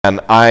And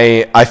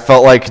I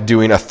felt like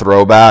doing a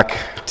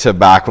throwback to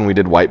back when we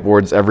did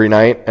whiteboards every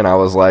night, and I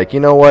was like, you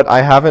know what,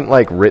 I haven't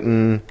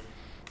written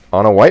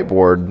on a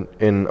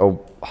whiteboard in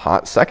a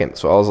hot second,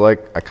 so I was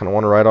like, I kind of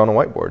want to write on a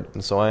whiteboard,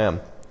 and so I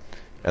am.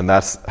 And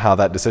that's how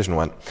that decision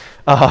went.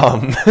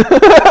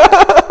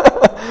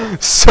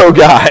 So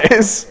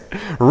guys,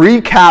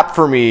 recap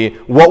for me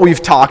what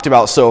we've talked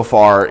about so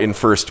far in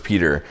 1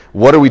 Peter.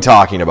 What are we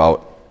talking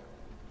about?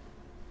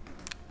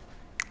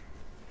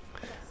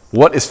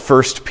 What is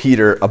 1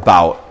 Peter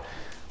about?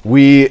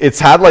 It's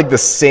had the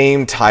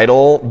same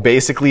title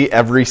basically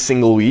every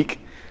single week.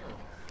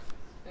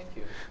 Thank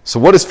you. So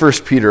what is 1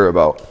 Peter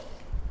about?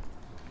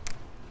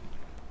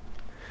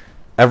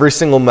 Every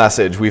single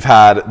message we've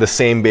had the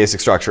same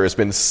basic structure. It's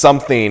been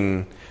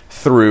something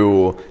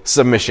through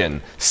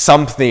submission,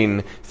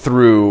 something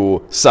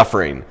through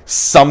suffering,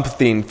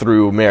 something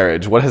through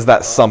marriage. What has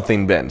that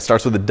something been?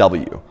 Starts with a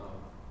W.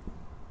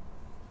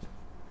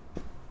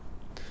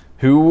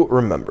 Who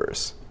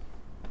remembers?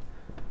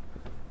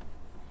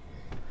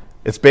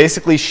 It's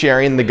basically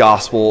sharing the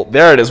gospel.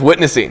 There it is,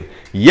 witnessing.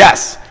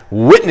 Yes,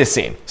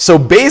 witnessing. So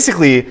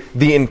basically,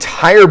 the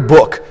entire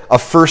book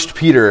of 1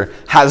 Peter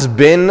has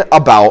been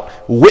about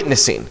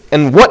witnessing.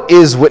 And what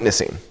is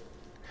witnessing?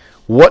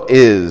 What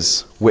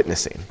is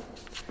witnessing?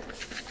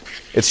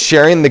 It's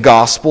sharing the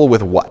gospel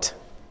with what?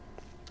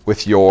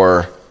 With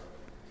your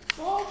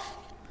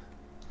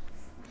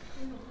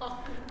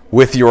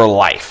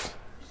life.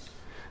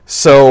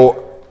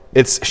 So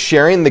it's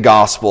sharing the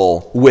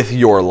gospel with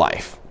your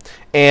life.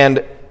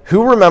 And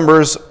who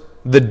remembers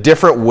the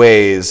different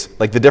ways,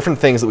 the different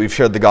things that we've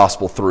shared the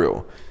gospel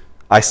through?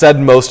 I said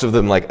most of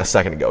them a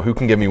second ago. Who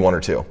can give me one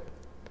or two?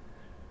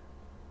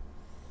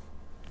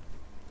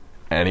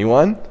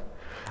 Anyone?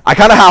 I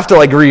kind of have to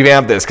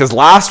revamp this because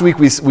last week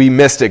we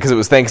missed it because it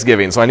was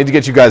Thanksgiving. So I need to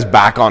get you guys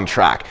back on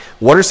track.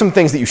 What are some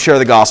things that you share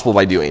the gospel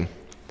by doing?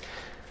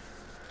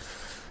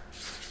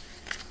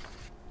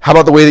 How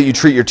about the way that you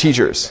treat your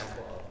teachers?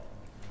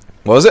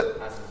 What was it?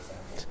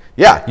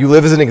 Yeah, you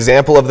live as an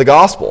example of the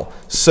gospel.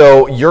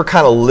 So you're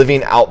kind of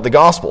living out the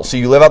gospel. So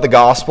you live out the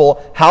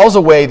gospel. How's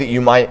a way that you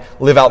might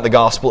live out the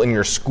gospel in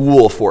your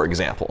school, for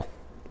example?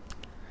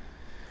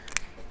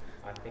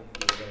 I think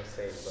you were going to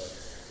say,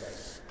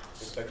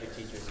 respect your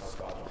teachers how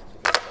God wants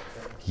you to respect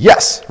them.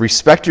 Yes,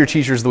 respect your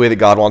teachers the way that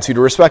God wants you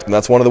to respect them.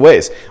 That's one of the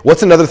ways.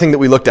 What's another thing that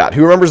we looked at?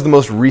 Who remembers the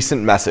most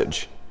recent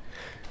message?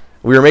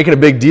 We were making a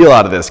big deal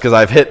out of this because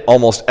I've hit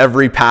almost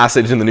every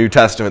passage in the New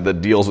Testament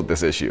that deals with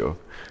this issue.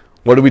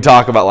 What did we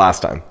talk about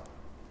last time?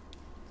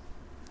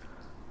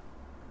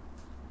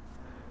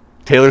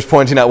 Taylor's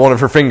pointing at one of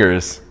her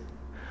fingers.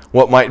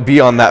 What might be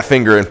on that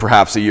finger in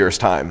perhaps a year's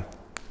time?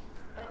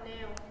 A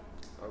nail.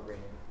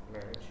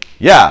 Marriage.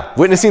 Yeah,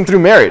 witnessing through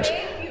marriage.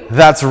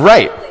 That's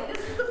right. This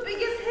is the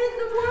biggest hit in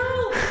the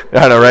world.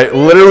 I know, right?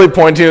 Literally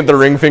pointing at the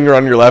ring finger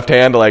on your left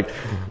hand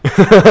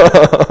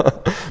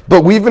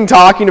But we've been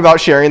talking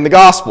about sharing the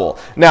gospel.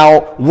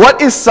 Now,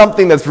 what is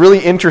something that's really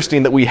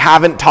interesting that we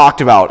haven't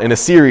talked about in a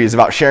series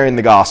about sharing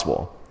the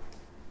gospel?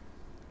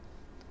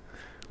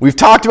 We've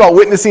talked about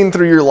witnessing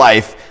through your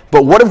life,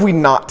 but what have we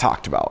not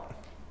talked about?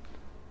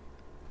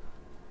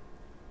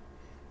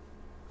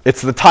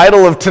 It's the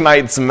title of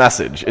tonight's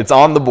message. It's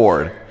on the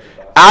board.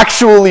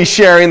 Actually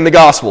sharing the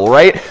gospel,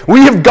 right? We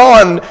have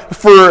gone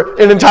for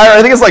an entire,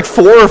 I think it's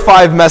 4 or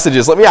 5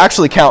 messages. Let me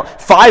actually count.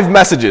 5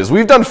 messages.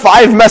 We've done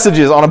 5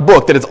 messages on a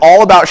book that is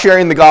all about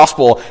sharing the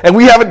gospel, and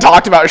we haven't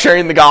talked about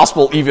sharing the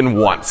gospel even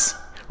once,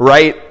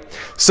 right?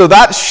 So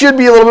that should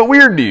be a little bit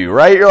weird to you,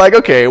 right? You're like,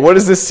 okay, what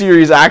is this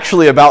series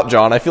actually about,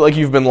 John? I feel like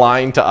you've been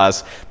lying to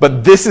us,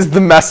 but this is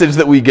the message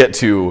that we get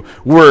to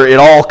where it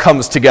all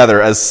comes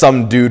together, as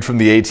some dude from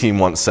the A-Team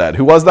once said.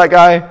 Who was that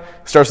guy?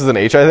 Starts with an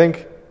H, I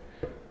think.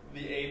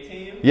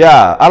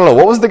 Yeah, I don't know.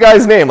 What was the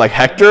guy's name?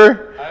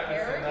 Hector? I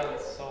haven't seen that in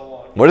so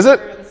long. What is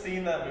it? I haven't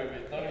seen that movie.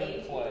 Don't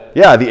even play it.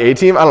 Yeah, the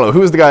A-Team? I don't know. Who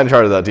was the guy in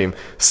charge of that team?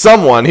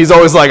 Someone. He's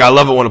always I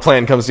love it when a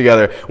plan comes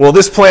together. Well,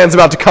 this plan's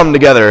about to come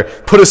together.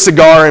 Put a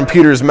cigar in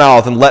Peter's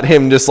mouth and let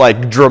him just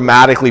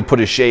dramatically put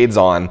his shades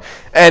on.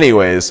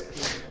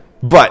 Anyways,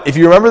 but if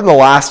you remember in the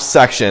last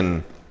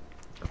section,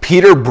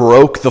 Peter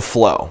broke the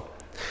flow.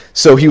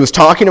 So he was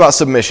talking about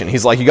submission.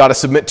 He's you got to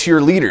submit to your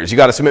leaders. You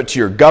got to submit to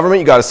your government.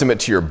 You got to submit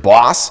to your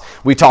boss.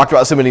 We talked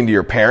about submitting to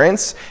your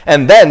parents.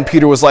 And then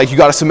Peter was you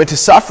got to submit to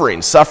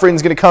suffering.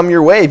 Suffering's going to come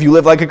your way if you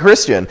live like a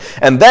Christian.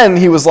 And then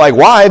he was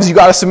wives, you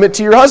got to submit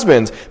to your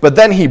husbands. But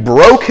then he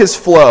broke his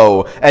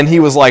flow and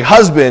he was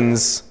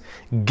husbands,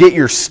 get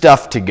your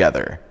stuff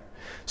together.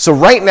 So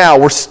right now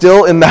we're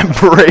still in that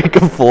break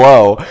of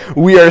flow.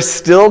 We are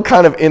still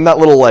kind of in that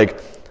little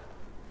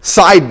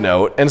side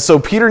note, and so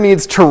Peter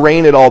needs to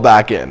rein it all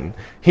back in.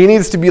 He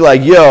needs to be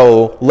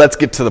yo, let's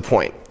get to the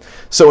point.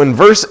 So in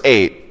verse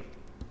 8,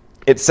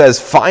 it says,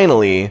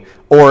 finally,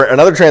 or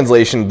another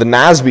translation, the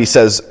NASB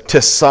says, to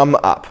sum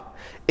up.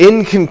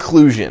 In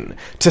conclusion,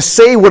 to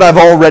say what I've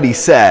already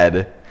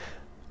said,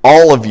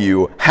 all of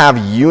you have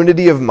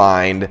unity of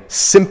mind,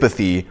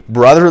 sympathy,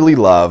 brotherly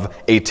love,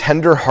 a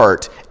tender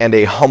heart, and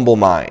a humble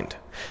mind.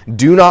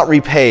 Do not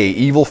repay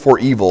evil for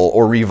evil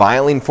or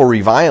reviling for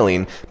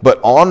reviling, but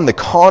on the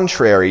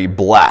contrary,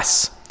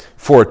 bless.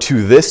 For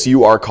to this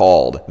you are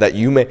called, that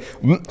you may,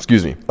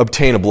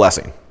 obtain a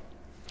blessing.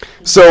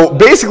 So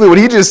basically what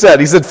he just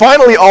said, he said,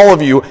 finally all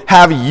of you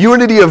have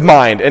unity of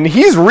mind. And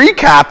he's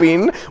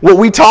recapping what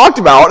we talked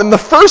about in the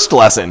first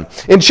lesson.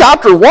 In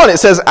chapter 1, it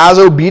says, as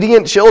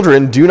obedient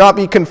children, do not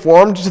be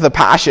conformed to the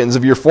passions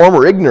of your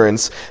former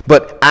ignorance,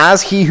 but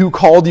as he who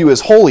called you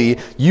is holy,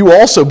 you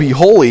also be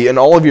holy in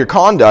all of your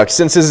conduct,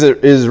 since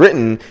it is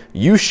written,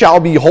 you shall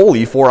be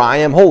holy, for I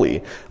am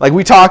holy. Like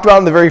we talked about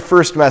in the very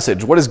first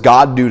message, what does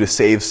God do to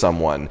save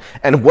someone?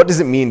 And what does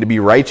it mean to be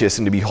righteous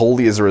and to be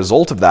holy as a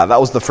result of that? That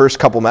was the first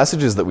couple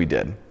messages that we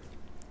did.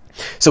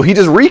 So he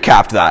just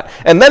recapped that.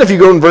 And then if you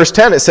go in verse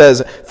 10, it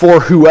says, for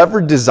whoever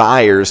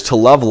desires to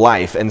love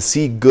life and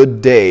see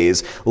good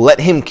days, let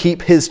him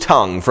keep his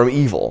tongue from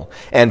evil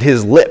and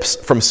his lips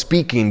from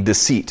speaking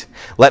deceit.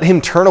 Let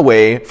him turn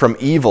away from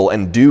evil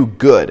and do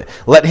good.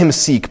 Let him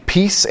seek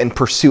peace and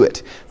pursue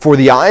it. For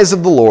the eyes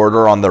of the Lord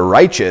are on the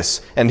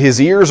righteous, and his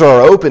ears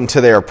are open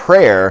to their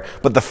prayer,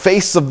 but the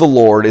face of the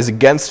Lord is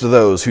against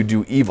those who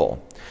do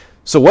evil.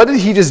 So what did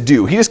he just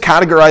do? He just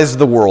categorized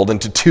the world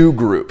into two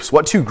groups.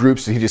 What two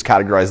groups did he just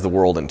categorize the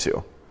world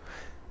into?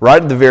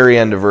 Right at the very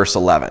end of verse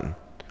 11,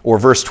 or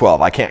verse 12,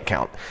 I can't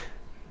count.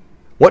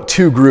 What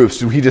two groups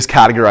did he just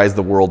categorize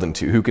the world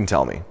into? Who can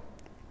tell me?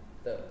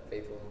 The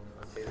faithful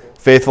and unfaithful.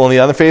 Faithful and the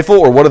unfaithful,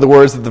 or what are the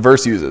words that the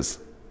verse uses?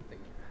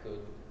 Good.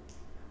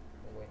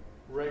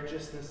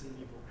 Righteousness and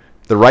evil.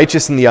 The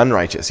righteous and the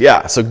unrighteous.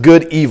 Yeah, so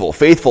good, evil,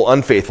 faithful,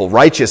 unfaithful,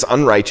 righteous,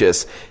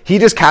 unrighteous. He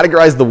just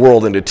categorized the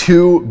world into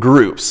two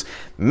groups.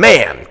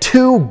 Man,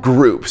 two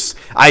groups.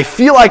 I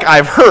feel like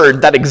I've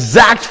heard that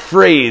exact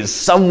phrase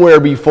somewhere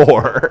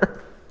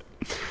before.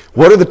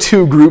 What are the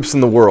two groups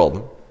in the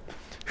world?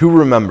 Who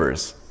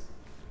remembers?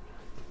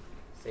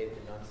 Saved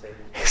and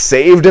unsaved.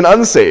 Saved and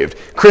unsaved.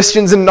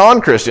 Christians and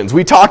non-Christians.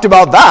 We talked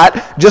about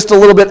that just a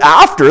little bit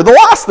after the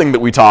last thing that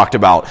we talked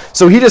about.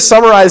 So he just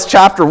summarized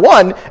chapter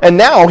 1, and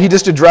now he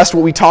just addressed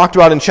what we talked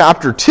about in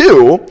chapter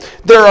 2.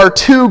 There are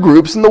two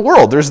groups in the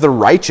world. There's the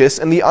righteous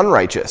and the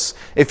unrighteous.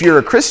 If you're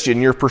a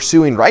Christian, you're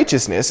pursuing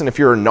righteousness, and if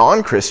you're a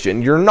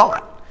non-Christian, you're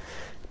not.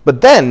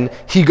 But then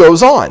he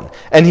goes on,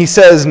 and he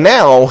says,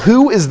 now,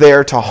 who is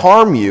there to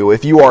harm you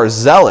if you are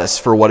zealous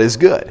for what is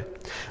good?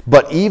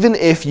 But even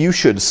if you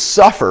should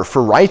suffer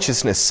for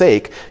righteousness'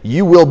 sake,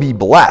 you will be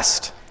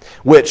blessed.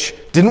 Which,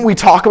 didn't we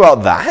talk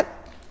about that?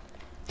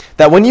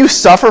 That when you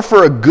suffer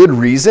for a good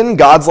reason,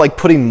 God's like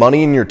putting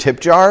money in your tip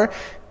jar.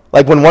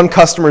 Like when one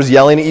customer's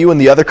yelling at you and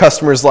the other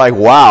customer's like,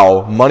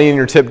 wow, money in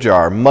your tip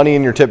jar, money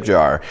in your tip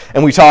jar.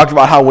 And we talked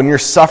about how when you're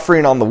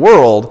suffering on the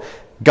world,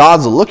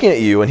 God's looking at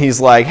you and he's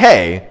like,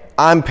 hey,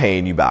 I'm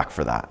paying you back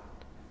for that.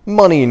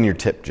 Money in your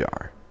tip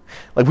jar.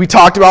 Like we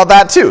talked about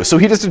that too. So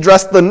he just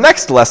addressed the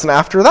next lesson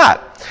after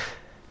that.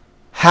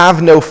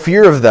 Have no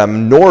fear of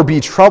them, nor be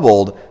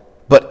troubled,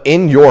 but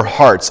in your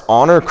hearts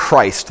honor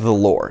Christ the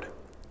Lord.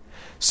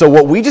 So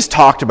what we just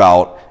talked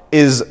about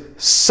is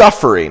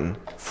suffering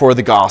for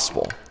the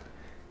gospel.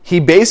 He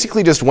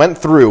basically just went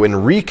through and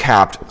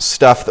recapped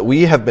stuff that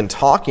we have been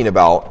talking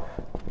about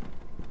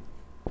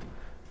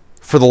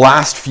for the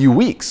last few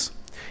weeks.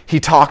 He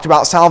talked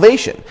about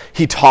salvation.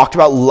 He talked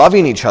about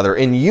loving each other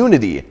in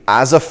unity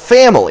as a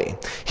family.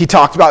 He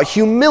talked about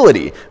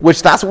humility,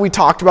 which that's what we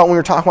talked about when we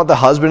were talking about the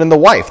husband and the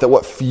wife, that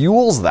what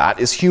fuels that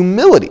is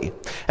humility.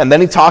 And then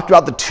he talked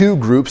about the two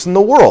groups in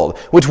the world,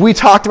 which we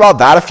talked about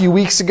that a few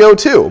weeks ago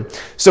too.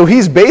 So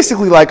he's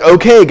basically like,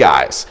 okay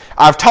guys,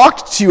 I've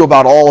talked to you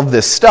about all of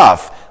this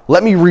stuff.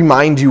 Let me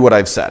remind you what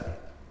I've said.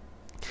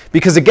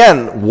 Because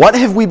again, what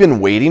have we been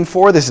waiting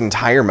for this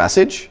entire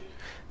message?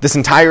 This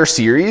entire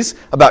series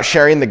about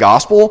sharing the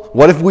gospel,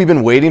 what have we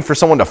been waiting for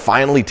someone to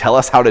finally tell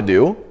us how to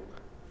do?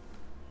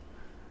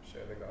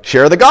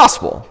 Share the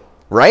gospel,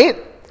 right?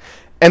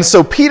 And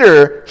so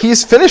Peter,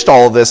 he's finished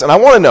all of this, and I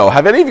want to know,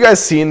 have any of you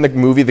guys seen the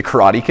movie The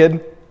Karate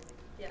Kid?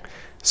 Yeah.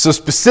 So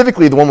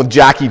specifically the one with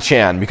Jackie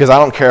Chan, because I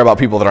don't care about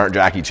people that aren't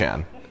Jackie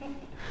Chan.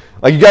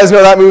 Like, you guys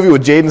know that movie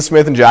with Jaden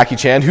Smith and Jackie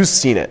Chan? Who's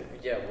seen it?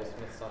 Yeah, Will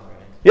Smith's son,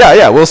 right?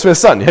 Yeah, Will Smith's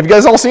son. Have you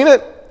guys all seen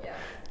it?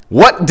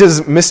 What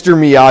does Mr.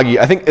 Miyagi,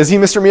 I think, is he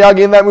Mr.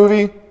 Miyagi in that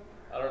movie?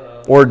 I don't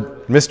know. Or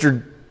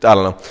Mr., I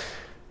don't know.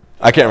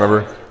 I can't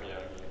remember.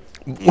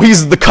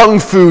 He's the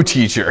Kung Fu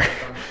teacher.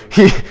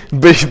 He,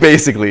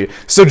 basically.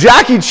 So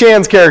Jackie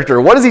Chan's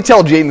character, what does he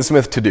tell Jaden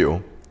Smith to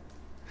do?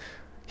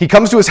 He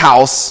comes to his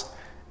house,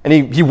 and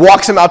he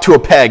walks him out to a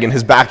peg in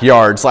his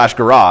backyard /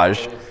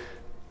 garage.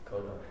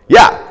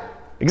 Yeah.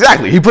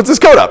 Exactly. He puts his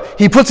coat up.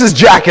 He puts his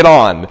jacket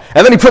on.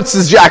 And then he puts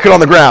his jacket on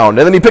the ground.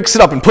 And then he picks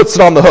it up and puts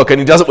it on the hook. And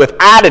he does it with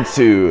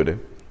attitude.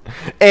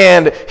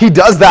 And he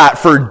does that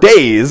for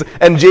days.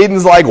 And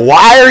Jaden's like,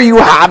 why are you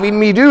having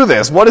me do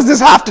this? What does this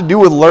have to do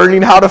with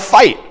learning how to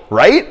fight?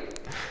 Right?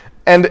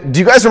 And do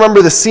you guys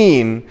remember the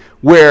scene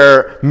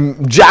where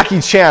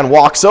Jackie Chan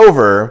walks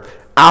over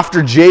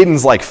after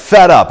Jaden's like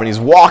fed up. And he's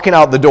walking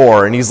out the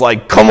door. And he's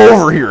like, come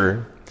over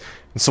here.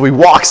 And so he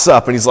walks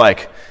up and he's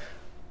like,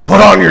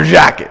 put on your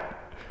jacket.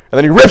 And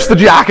then he rips the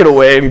jacket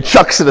away and he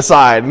chucks it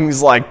aside and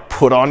he's like,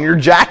 put on your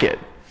jacket.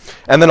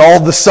 And then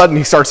all of a sudden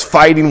he starts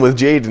fighting with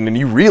Jaden and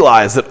you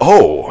realize that,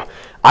 oh,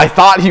 I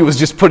thought he was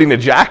just putting a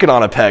jacket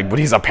on a peg, but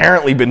he's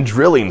apparently been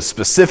drilling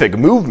specific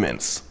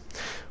movements,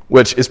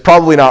 which is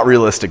probably not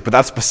realistic, but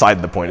that's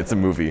beside the point. It's a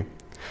movie.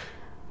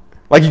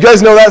 Like, you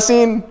guys know that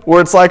scene where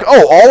it's like,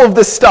 oh, all of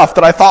this stuff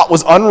that I thought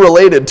was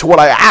unrelated to what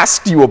I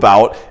asked you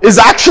about is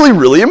actually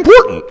really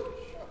important.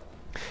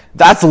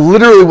 That's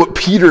literally what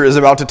Peter is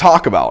about to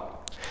talk about.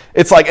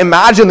 It's like,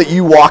 imagine that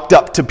you walked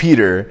up to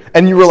Peter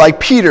and you were like,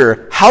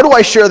 Peter, how do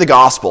I share the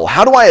gospel?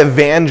 How do I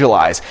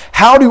evangelize?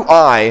 How do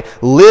I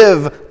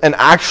live and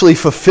actually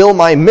fulfill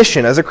my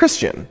mission as a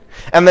Christian?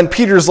 And then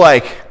Peter's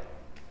like,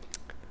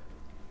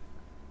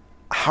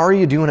 how are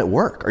you doing at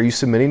work? Are you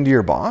submitting to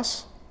your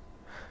boss?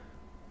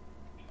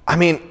 I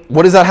mean,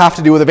 what does that have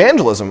to do with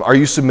evangelism? Are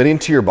you submitting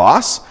to your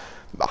boss?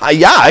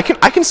 Yeah, I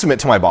can submit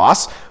to my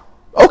boss.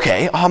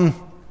 Okay,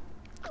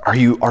 are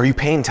you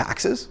paying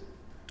taxes?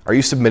 Are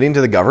you submitting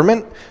to the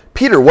government?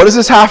 Peter, what does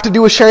this have to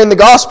do with sharing the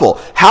gospel?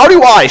 How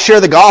do I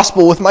share the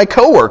gospel with my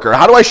coworker?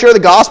 How do I share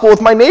the gospel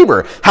with my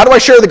neighbor? How do I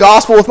share the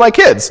gospel with my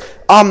kids?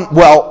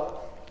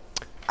 Well,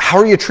 how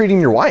are you treating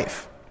your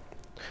wife?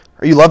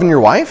 Are you loving your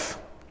wife?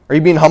 Are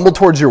you being humble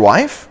towards your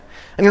wife?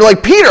 And you're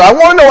like, Peter, I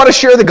want to know how to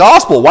share the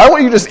gospel. Why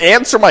won't you just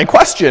answer my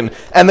question?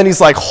 And then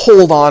he's like,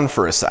 hold on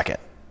for a second.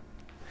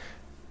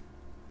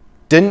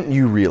 Didn't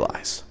you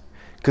realize?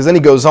 Because then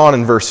he goes on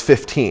in verse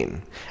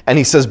 15. And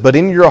he says, but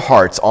in your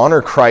hearts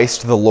honor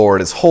Christ the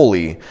Lord as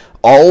holy,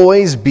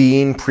 always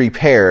being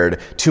prepared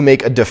to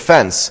make a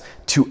defense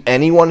to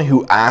anyone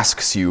who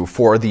asks you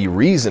for the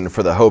reason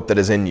for the hope that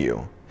is in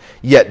you.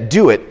 Yet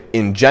do it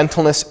in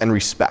gentleness and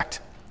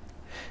respect.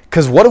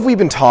 Because what have we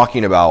been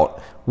talking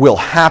about will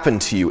happen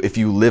to you if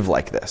you live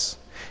like this?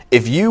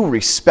 If you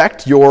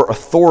respect your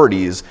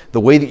authorities the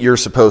way that you're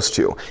supposed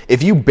to,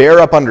 if you bear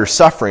up under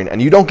suffering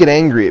and you don't get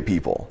angry at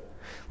people,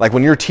 like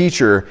when your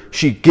teacher,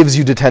 she gives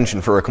you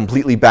detention for a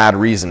completely bad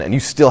reason and you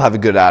still have a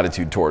good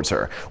attitude towards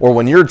her. Or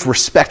when you're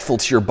respectful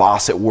to your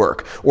boss at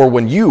work. Or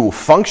when you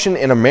function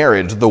in a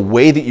marriage the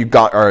way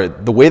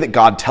that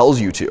God tells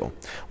you to.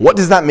 What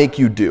does that make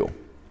you do?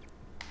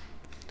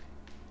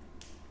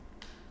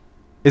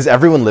 Is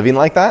everyone living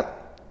like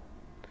that?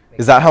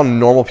 Is that how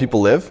normal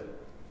people live?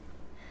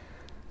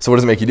 So what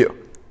does it make you do?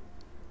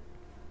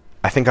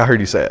 I think I heard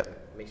you say it.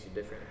 It makes you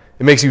different.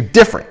 It makes you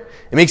different.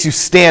 It makes you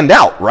stand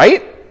out,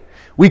 right?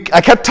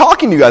 I kept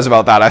talking to you guys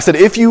about that. I said,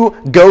 if you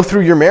go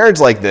through your marriage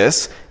like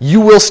this,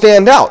 you will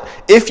stand out.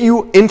 If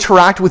you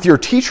interact with your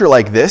teacher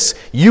like this,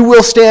 you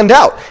will stand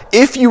out.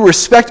 If you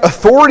respect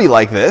authority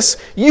like this,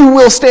 you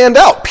will stand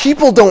out.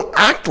 People don't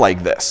act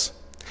like this.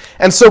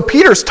 And so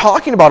Peter's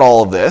talking about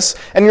all of this,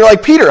 and you're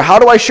like, Peter, how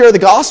do I share the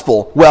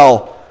gospel?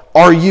 Well,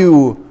 are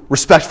you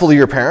respectful to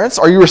your parents?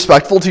 Are you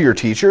respectful to your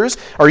teachers?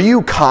 Are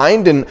you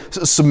kind and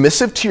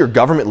submissive to your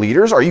government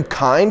leaders? Are you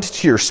kind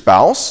to your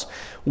spouse?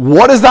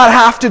 What does that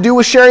have to do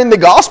with sharing the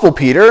gospel,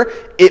 Peter?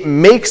 It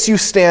makes you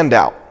stand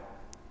out.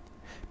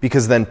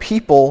 Because then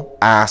people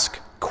ask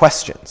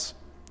questions.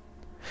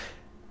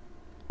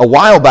 A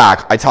while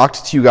back, I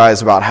talked to you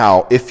guys about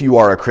how if you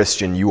are a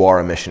Christian, you are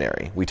a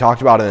missionary. We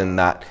talked about it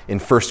in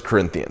 1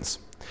 Corinthians.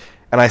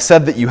 And I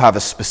said that you have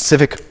a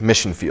specific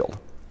mission field.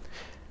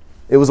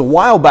 It was a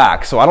while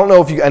back, so I don't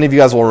know if any of you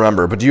guys will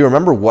remember, but do you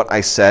remember what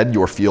I said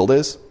your field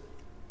is?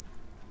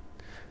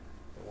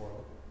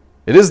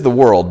 It is the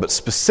world, but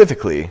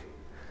specifically,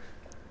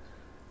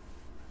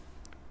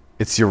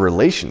 it's your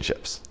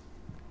relationships.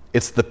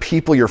 It's the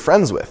people you're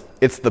friends with.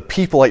 It's the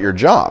people at your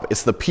job.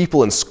 It's the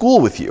people in school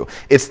with you.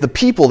 It's the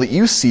people that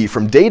you see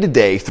from day to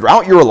day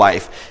throughout your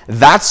life.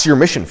 That's your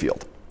mission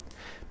field.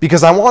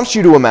 Because I want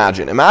you to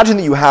imagine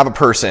that you have a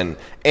person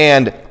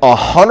and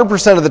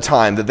 100% of the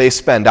time that they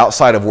spend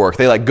outside of work,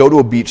 they go to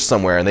a beach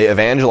somewhere and they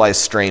evangelize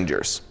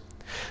strangers.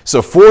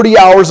 So 40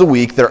 hours a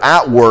week, they're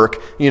at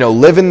work,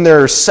 living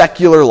their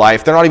secular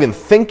life. They're not even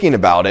thinking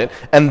about it.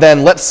 And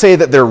then let's say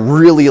that they're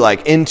really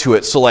into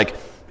it. So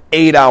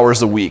 8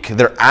 hours a week,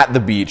 they're at the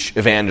beach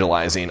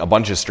evangelizing a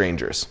bunch of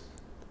strangers.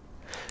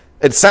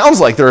 It sounds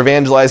like they're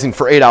evangelizing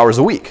for 8 hours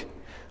a week.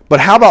 But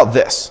how about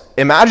this?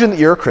 Imagine that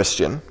you're a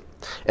Christian,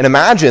 and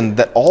imagine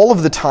that all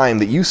of the time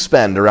that you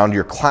spend around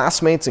your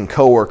classmates and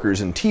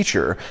coworkers and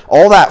teacher,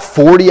 all that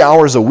 40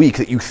 hours a week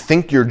that you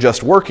think you're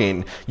just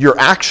working, you're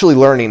actually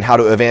learning how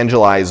to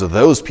evangelize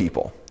those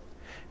people.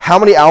 How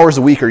many hours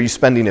a week are you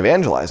spending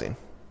evangelizing?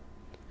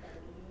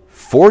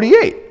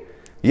 48.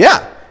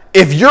 Yeah.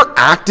 If you're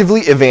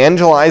actively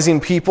evangelizing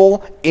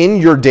people in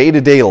your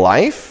day-to-day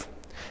life,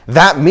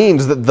 that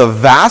means that the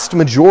vast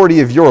majority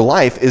of your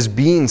life is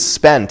being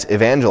spent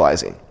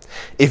evangelizing.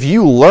 If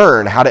you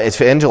learn how to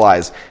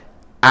evangelize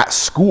at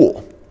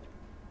school,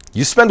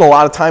 you spend a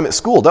lot of time at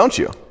school, don't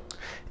you?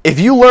 If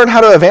you learn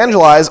how to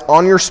evangelize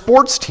on your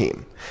sports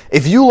team,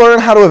 if you learn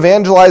how to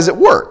evangelize at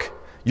work,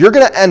 you're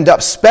going to end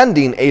up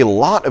spending a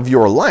lot of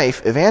your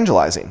life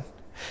evangelizing.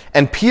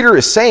 And Peter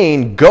is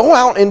saying, go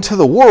out into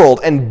the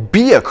world and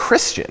be a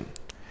Christian.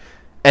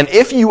 And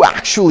if you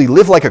actually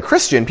live like a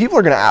Christian, people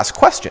are going to ask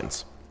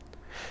questions.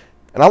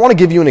 And I want to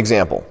give you an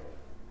example.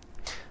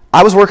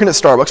 I was working at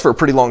Starbucks for a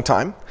pretty long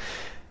time,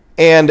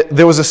 and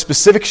there was a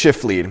specific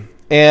shift lead.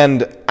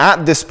 And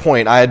at this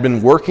point, I had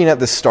been working at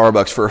this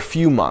Starbucks for a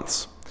few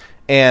months.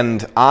 And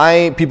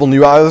people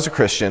knew I was a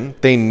Christian.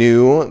 They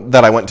knew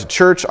that I went to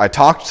church. I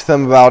talked to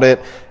them about it.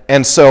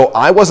 And so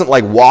I wasn't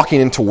like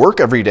walking into work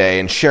every day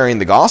and sharing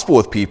the gospel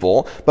with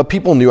people, but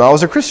people knew I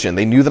was a Christian.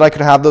 They knew that I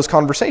could have those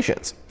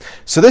conversations.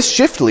 So this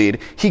shift lead,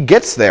 he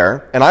gets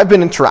there, and I've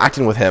been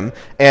interacting with him,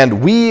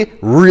 and we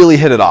really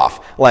hit it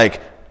off.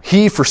 Like,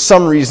 he, for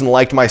some reason,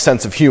 liked my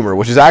sense of humor,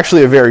 which is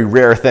actually a very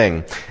rare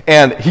thing.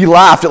 And he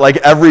laughed at like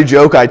every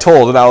joke I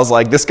told, and I was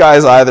like, this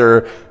guy's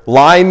either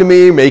lying to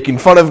me, making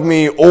fun of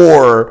me,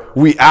 or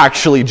we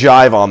actually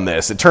jive on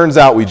this. It turns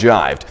out we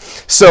jived.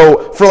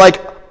 So for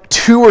like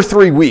 2 or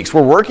 3 weeks,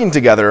 we're working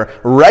together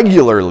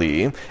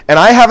regularly, and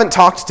I haven't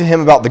talked to him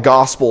about the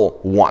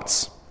gospel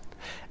once.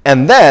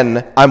 And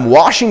then I'm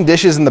washing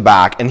dishes in the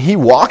back, and he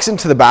walks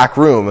into the back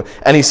room,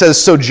 and he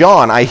says, "So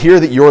John, I hear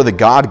that you're the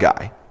God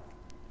guy."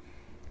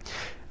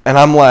 And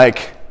I'm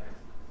like,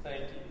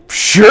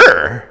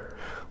 "Sure,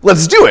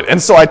 let's do it."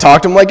 And so I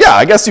talked to him like, "Yeah,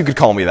 I guess you could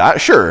call me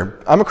that. Sure,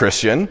 I'm a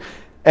Christian."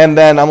 And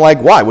then I'm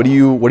like, "Why? What do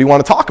you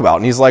want to talk about?"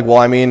 And he's like, "Well,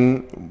 I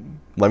mean,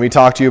 let me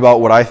talk to you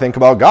about what I think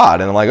about God."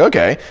 And I'm like,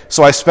 "Okay."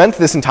 So I spent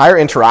this entire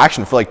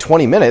interaction for like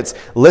 20 minutes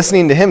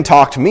listening to him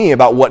talk to me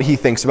about what he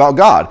thinks about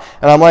God.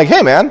 And I'm like,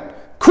 "Hey, man,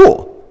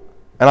 cool."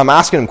 And I'm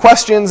asking him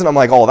questions, and I'm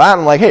like, all that.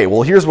 And I'm like, "Hey,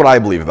 well, here's what I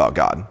believe about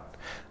God.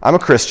 I'm a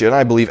Christian.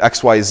 I believe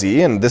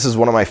XYZ, and this is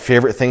one of my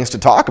favorite things to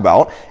talk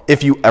about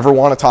if you ever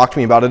want to talk to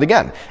me about it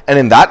again." And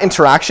in that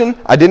interaction,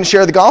 I didn't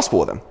share the gospel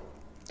with him.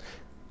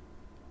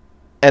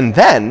 And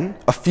then,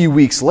 a few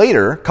weeks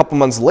later, a couple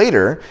months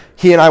later,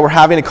 he and I were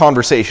having a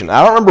conversation.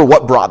 I don't remember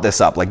what brought this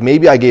up. Like,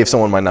 maybe I gave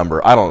someone my number.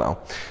 I don't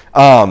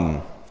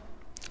know.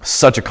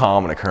 Such a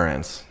common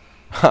occurrence.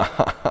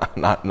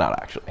 Not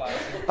actually.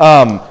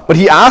 But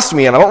he asked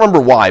me, and I don't remember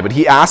why, but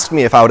he asked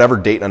me if I would ever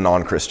date a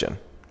non-Christian.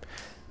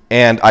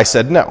 And I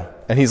said no.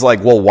 And he's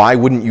like, "Well, why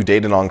wouldn't you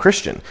date a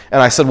non-Christian?"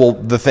 And I said, "Well,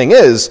 the thing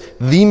is,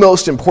 the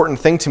most important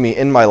thing to me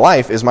in my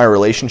life is my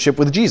relationship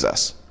with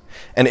Jesus.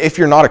 And if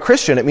you're not a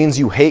Christian, it means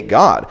you hate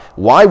God.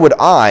 Why would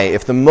I,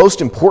 if the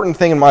most important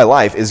thing in my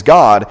life is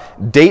God,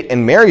 date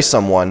and marry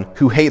someone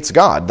who hates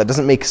God? That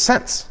doesn't make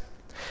sense."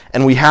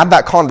 And we had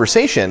that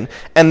conversation,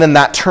 and then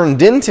that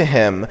turned into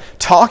him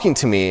talking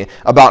to me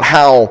about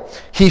how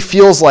he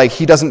feels like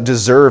he doesn't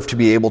deserve to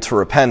be able to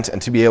repent and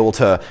to be able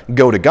to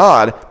go to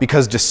God,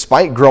 because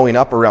despite growing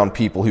up around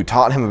people who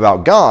taught him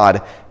about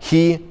God,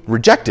 he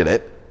rejected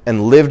it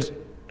and lived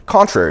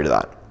contrary to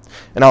that.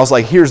 And I was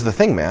like, "Here's the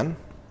thing, man.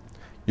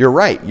 You're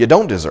right. You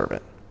don't deserve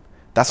it.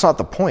 That's not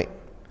the point."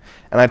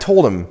 And I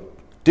told him,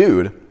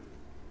 "Dude,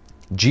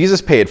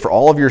 Jesus paid for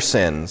all of your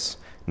sins,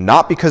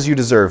 not because you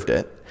deserved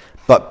it,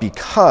 but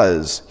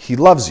because he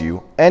loves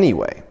you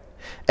anyway.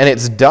 And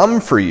it's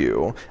dumb for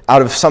you,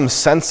 out of some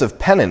sense of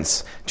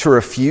penance, to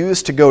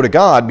refuse to go to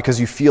God because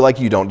you feel like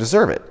you don't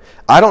deserve it.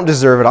 I don't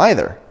deserve it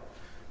either.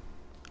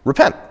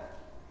 Repent.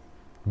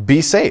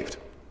 Be saved."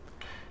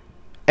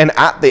 And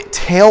at the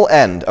tail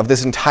end of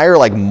this entire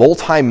like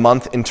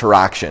multi-month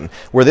interaction,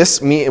 where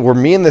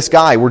me and this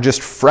guy were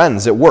just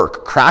friends at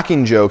work,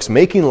 cracking jokes,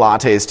 making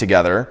lattes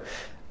together,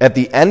 at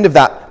the end of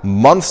that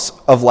months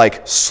of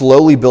like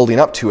slowly building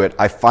up to it,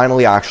 I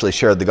finally actually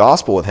shared the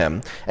gospel with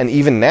him. And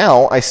even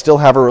now, I still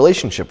have a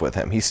relationship with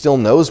him. He still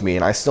knows me,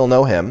 and I still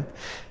know him.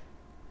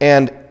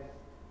 And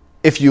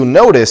if you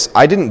notice,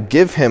 I didn't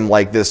give him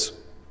like this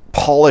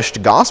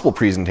polished gospel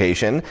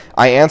presentation.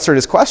 I answered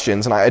his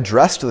questions, and I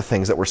addressed the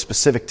things that were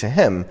specific to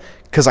him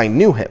because I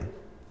knew him.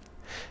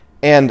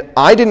 And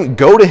I didn't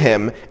go to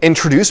him,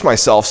 introduce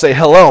myself, say,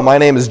 "Hello, my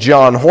name is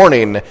John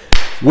Horning.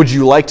 Would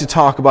you like to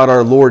talk about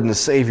our Lord and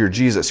Savior,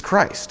 Jesus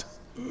Christ?"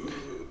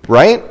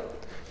 Right?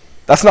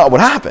 That's not what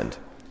happened.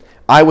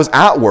 I was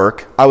at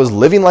work. I was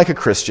living like a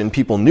Christian.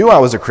 People knew I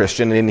was a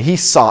Christian, and he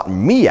sought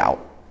me out.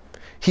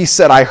 He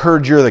said, "I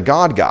heard you're the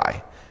God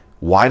guy.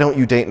 Why don't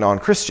you date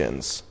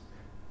non-Christians?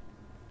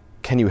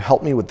 Can you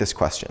help me with this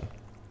question?"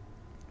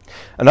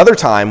 Another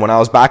time, when I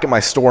was back at my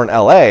store in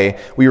LA,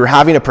 we were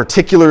having a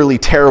particularly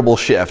terrible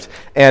shift,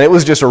 and it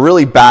was just a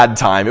really bad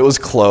time. It was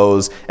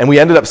close, and we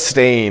ended up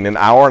staying an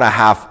hour and a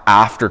half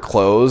after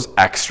close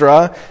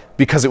extra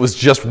because it was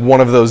just one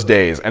of those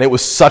days, and it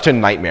was such a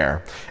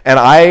nightmare. And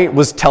I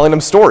was telling him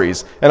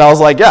stories, and I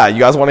was like, "Yeah, you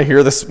guys want to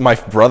hear this, my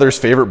brother's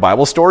favorite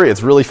Bible story?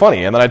 It's really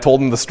funny." And then I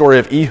told him the story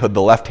of Ehud,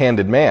 the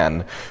left-handed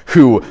man,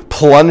 who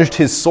plunged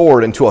his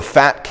sword into a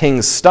fat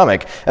king's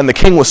stomach, and the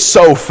king was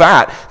so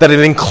fat that it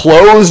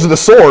enclosed the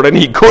sword, and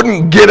he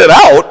couldn't get it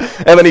out,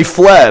 and then he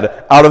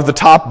fled out of the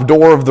top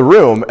door of the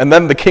room, and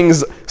then the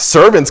king's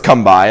servants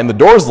come by, and the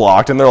door's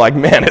locked, and they're like,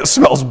 "Man, it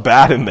smells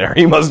bad in there.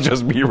 He must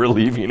just be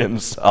relieving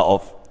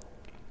himself."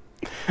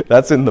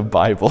 That's in the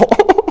Bible.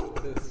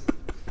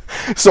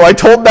 So I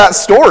told that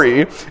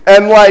story,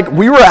 and like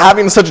we were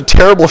having such a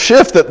terrible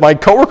shift that my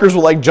coworkers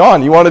were like,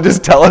 "John, you want to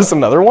just tell us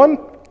another one?"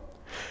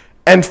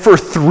 And for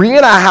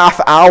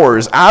 3.5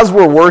 hours, as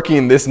we're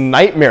working this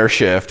nightmare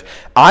shift,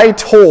 I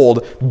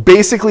told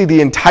basically the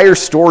entire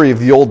story of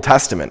the Old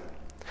Testament.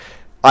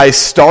 I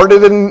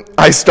started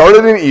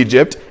in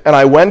Egypt, and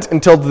I went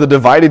until the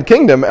divided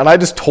kingdom, and I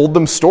just told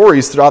them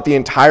stories throughout the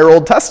entire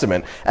Old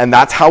Testament. And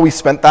that's how we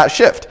spent that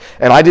shift.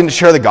 And I didn't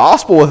share the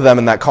gospel with them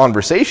in that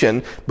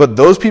conversation, but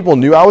those people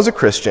knew I was a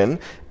Christian,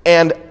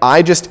 and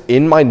I just,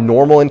 in my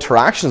normal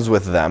interactions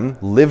with them,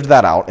 lived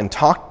that out and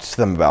talked to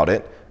them about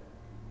it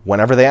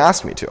whenever they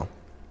asked me to.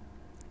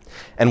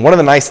 And one of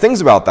the nice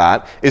things about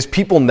that is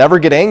people never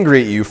get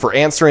angry at you for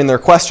answering their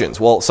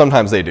questions. Well,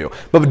 sometimes they do.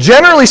 But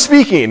generally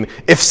speaking,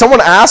 if someone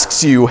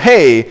asks you,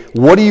 hey,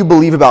 what do you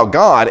believe about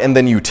God? And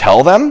then you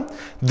tell them,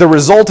 the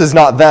result is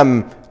not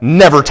them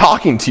never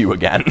talking to you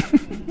again.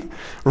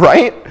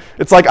 Right?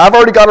 It's like, I've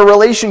already got a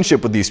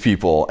relationship with these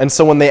people. And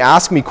so when they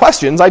ask me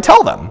questions, I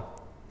tell them.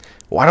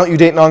 Why don't you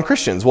date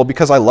non-Christians? Well,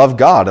 because I love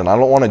God and I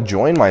don't want to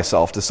join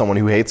myself to someone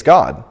who hates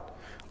God.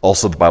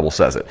 Also, the Bible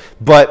says it.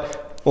 But,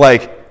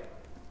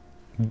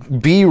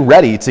 be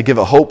ready to give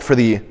a hope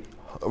be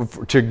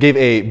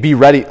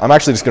ready. I'm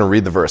actually just going to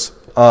read the verse.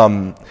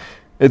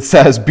 It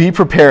says, be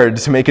prepared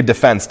to make a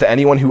defense to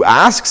anyone who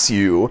asks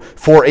you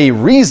for a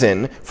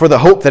reason for the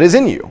hope that is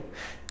in you.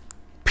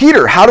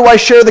 Peter, how do I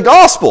share the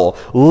gospel?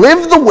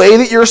 Live the way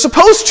that you're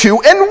supposed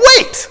to and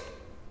wait.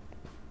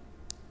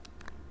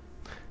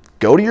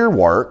 Go to your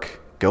work,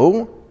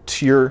 go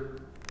to your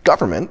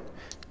government,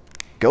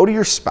 go to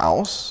your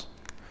spouse,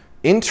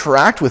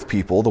 interact with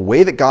people the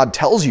way that God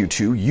tells you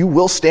to, you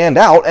will stand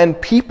out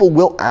and people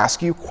will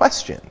ask you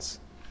questions.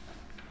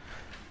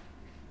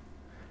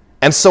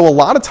 And so a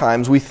lot of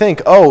times we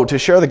think, to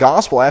share the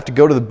gospel, I have to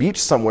go to the beach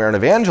somewhere and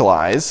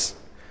evangelize.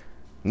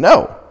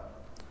 No.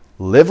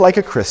 Live like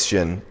a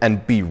Christian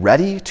and be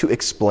ready to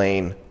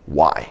explain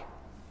why.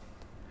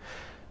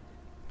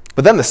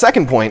 But then the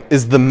second point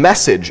is the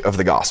message of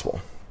the gospel.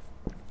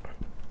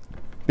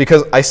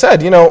 Because I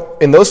said,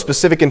 in those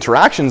specific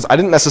interactions, I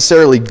didn't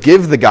necessarily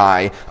give the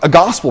guy a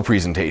gospel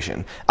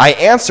presentation. I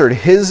answered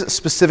his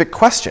specific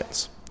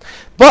questions.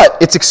 But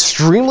it's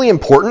extremely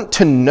important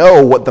to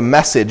know what the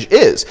message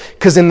is.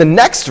 Because in the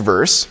next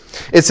verse,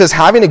 it says,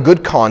 having a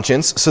good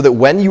conscience, so that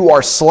when you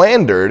are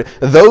slandered,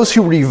 those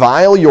who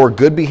revile your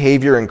good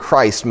behavior in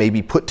Christ may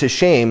be put to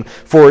shame,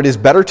 for it is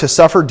better to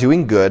suffer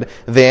doing good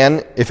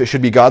than, if it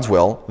should be God's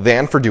will,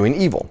 than for doing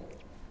evil.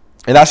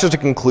 And that's just a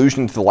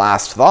conclusion to the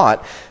last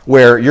thought,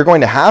 where you're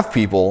going to have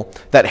people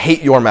that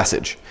hate your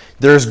message.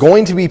 There's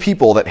going to be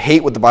people that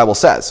hate what the Bible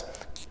says.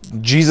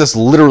 Jesus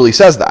literally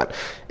says that.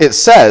 It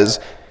says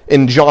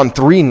in John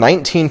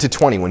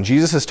 3:19-20, when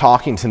Jesus is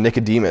talking to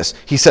Nicodemus,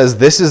 he says,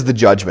 this is the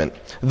judgment.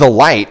 The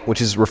light, which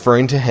is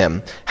referring to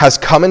him, has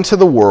come into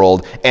the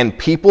world, and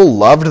people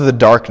loved the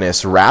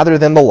darkness rather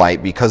than the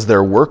light because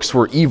their works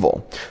were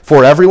evil.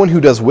 For everyone who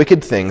does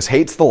wicked things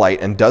hates the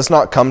light and does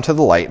not come to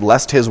the light,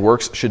 lest his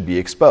works should be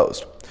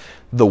exposed.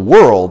 The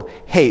world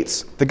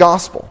hates the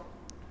gospel.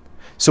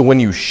 So when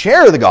you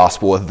share the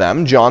gospel with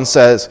them, John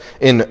says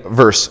in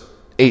verse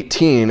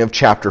 18 of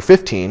chapter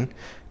 15,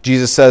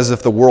 Jesus says,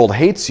 if the world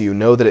hates you,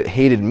 know that it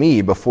hated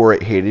me before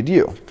it hated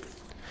you.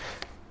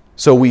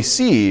 So we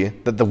see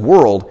that the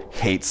world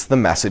hates the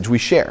message we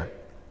share.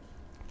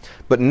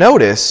 But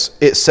notice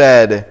it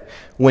said,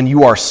 when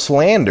you are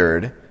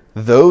slandered,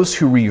 those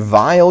who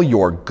revile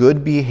your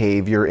good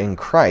behavior in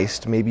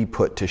Christ may be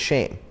put to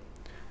shame.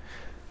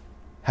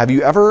 Have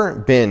you ever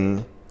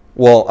been,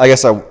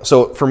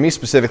 so for me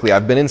specifically,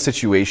 I've been in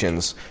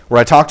situations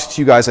where I talked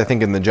to you guys, I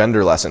think in the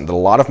gender lesson, that a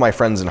lot of my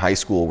friends in high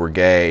school were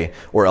gay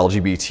or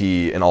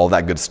LGBT and all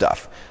that good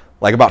stuff.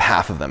 Like about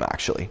half of them,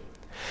 actually.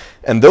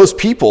 And those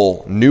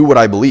people knew what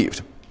I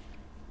believed,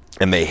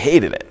 and they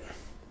hated it.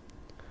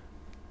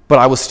 But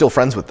I was still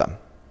friends with them.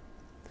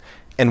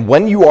 And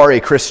when you are a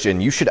Christian,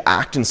 you should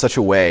act in such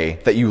a way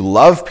that you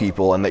love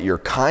people and that you're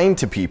kind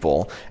to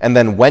people, and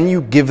then when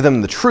you give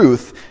them the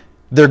truth,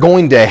 they're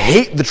going to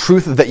hate the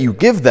truth that you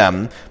give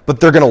them, but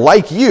they're going to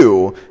like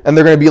you, and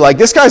they're going to be like,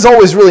 this guy's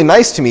always really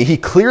nice to me. He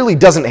clearly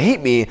doesn't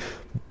hate me,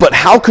 but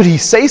how could he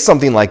say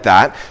something like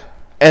that?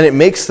 And it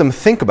makes them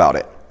think about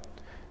it.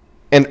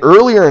 And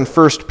earlier in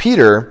 1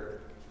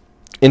 Peter,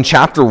 in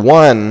chapter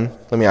 1,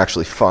 let me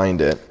actually find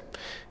it.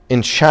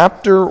 In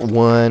chapter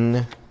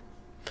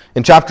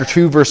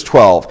 2, verse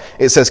 12,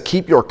 it says,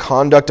 keep your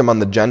conduct among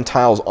the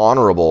Gentiles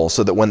honorable,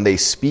 so that when they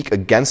speak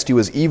against you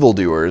as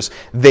evildoers,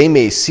 they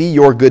may see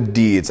your good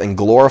deeds and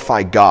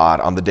glorify God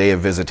on the day of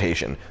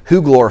visitation.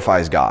 Who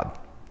glorifies God?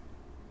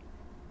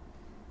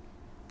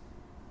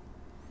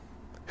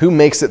 Who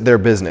makes it their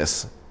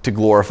business to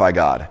glorify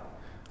God?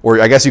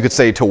 Or I guess you could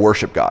say to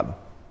worship God.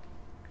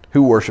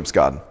 Who worships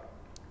God?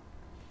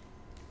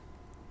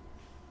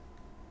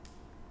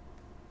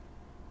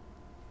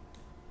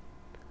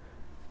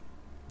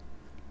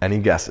 Any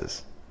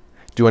guesses?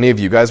 Do any of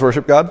you guys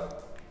worship God?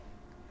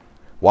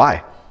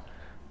 Why?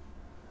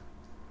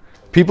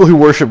 People who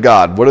worship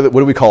God, what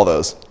do we call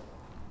those?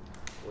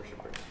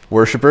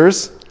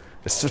 Worshippers?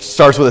 It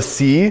starts with a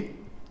C.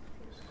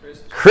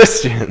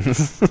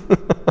 Christians.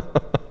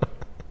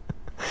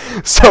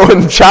 So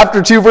in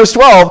chapter 2, verse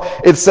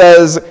 12, it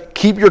says,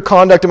 keep your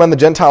conduct among the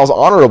Gentiles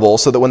honorable,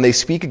 so that when they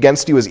speak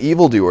against you as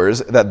evildoers,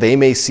 that they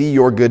may see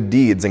your good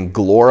deeds and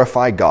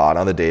glorify God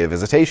on the day of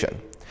visitation.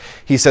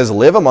 He says,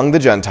 live among the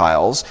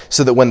Gentiles,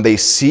 so that when they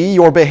see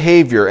your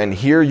behavior and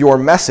hear your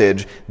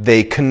message,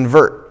 they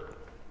convert.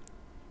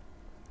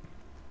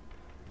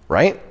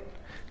 Right?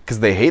 Because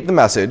they hate the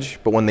message,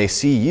 but when they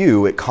see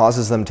you, it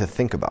causes them to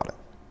think about it.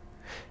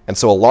 And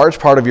so a large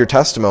part of your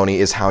testimony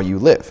is how you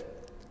live.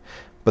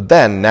 But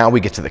then, now we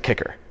get to the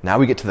kicker. Now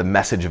we get to the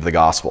message of the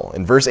gospel.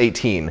 In verse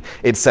 18,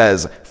 it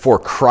says, for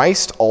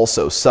Christ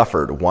also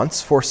suffered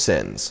once for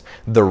sins,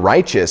 the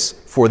righteous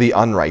for the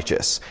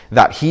unrighteous,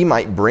 that he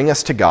might bring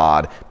us to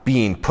God,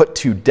 being put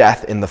to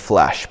death in the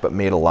flesh, but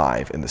made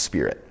alive in the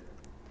spirit.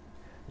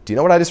 Do you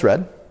know what I just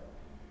read?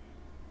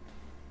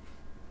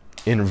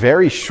 In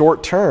very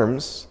short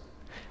terms,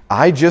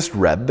 I just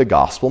read the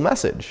gospel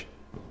message.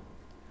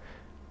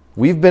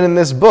 We've been in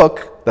this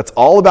book that's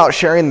all about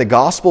sharing the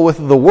gospel with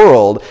the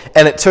world,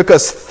 and it took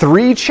us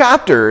 3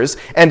 chapters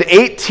and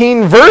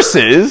 18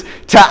 verses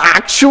to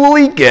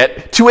actually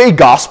get to a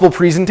gospel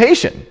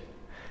presentation.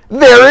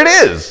 There it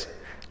is.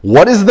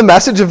 What is the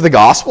message of the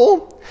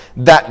gospel?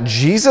 That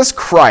Jesus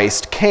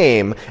Christ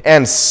came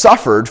and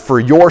suffered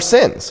for your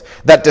sins.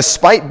 That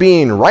despite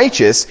being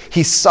righteous,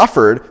 he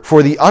suffered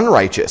for the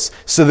unrighteous,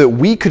 so that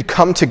we could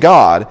come to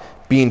God,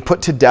 being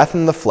put to death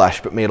in the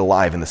flesh, but made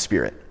alive in the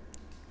spirit.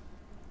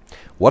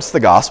 What's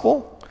the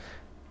gospel?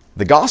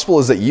 The gospel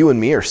is that you and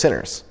me are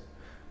sinners.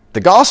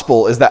 The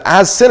gospel is that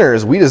as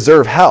sinners, we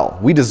deserve hell.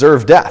 We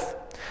deserve death.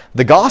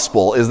 The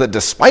gospel is that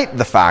despite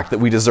the fact that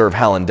we deserve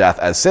hell and death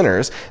as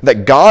sinners,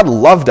 that God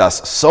loved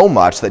us so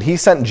much that he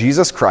sent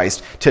Jesus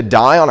Christ to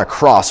die on a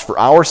cross for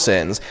our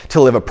sins, to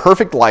live a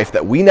perfect life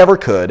that we never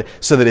could,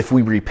 so that if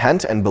we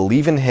repent and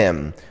believe in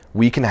him,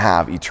 we can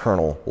have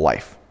eternal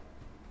life.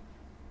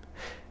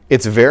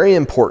 It's very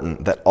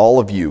important that all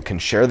of you can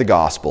share the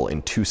gospel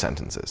in 2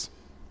 sentences.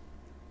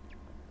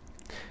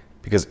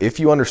 Because if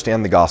you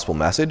understand the gospel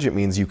message, it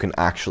means you can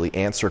actually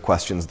answer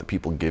questions that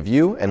people give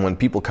you. And when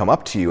people come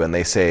up to you and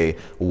they say,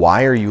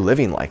 why are you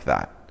living like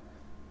that?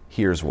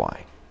 Here's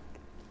why.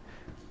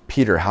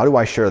 Peter, how do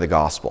I share the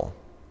gospel?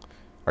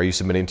 Are you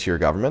submitting to your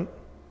government?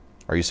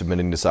 Are you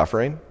submitting to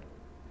suffering?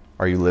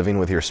 Are you living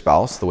with your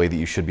spouse the way that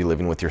you should be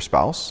living with your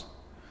spouse?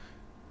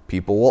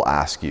 People will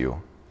ask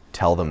you,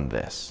 tell them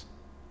this.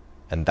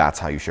 And that's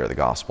how you share the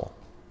gospel.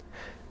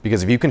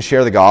 Because if you can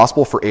share the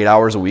gospel for 8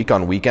 hours a week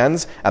on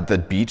weekends at the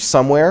beach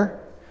somewhere,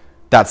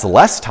 that's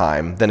less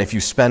time than if you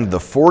spend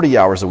the 40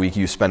 hours a week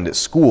you spend at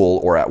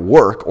school or at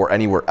work or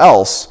anywhere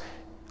else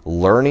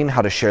learning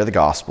how to share the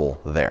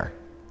gospel there.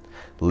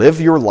 Live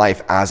your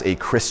life as a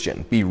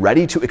Christian. Be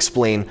ready to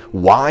explain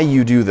why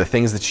you do the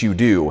things that you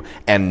do,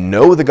 and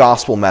know the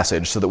gospel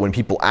message so that when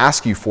people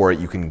ask you for it,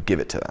 you can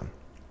give it to them.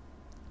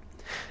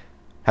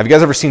 Have you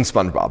guys ever seen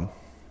SpongeBob?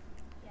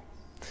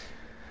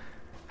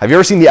 Have you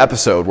ever seen the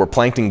episode where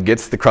Plankton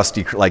gets the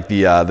crusty,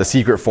 the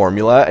secret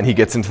formula, and he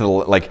gets into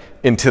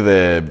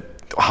the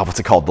what's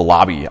it called? The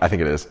lobby, I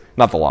think it is.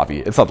 Not the lobby.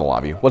 It's not the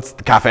lobby. What's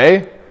the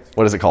cafe?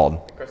 What is it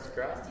called? Krusty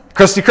Krab.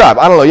 Krusty Krab.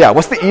 I don't know. Yeah.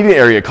 What's the eating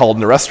area called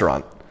in the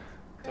restaurant?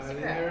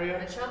 Dining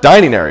area?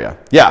 Dining area.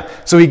 Yeah.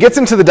 So he gets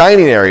into the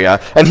dining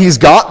area, and he's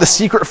got the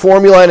secret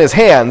formula in his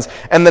hands,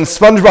 and then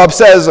SpongeBob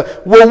says,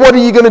 well, what are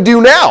you going to do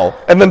now?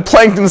 And then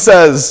Plankton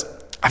says,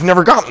 I've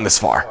never gotten this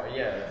far.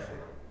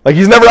 Like,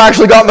 he's never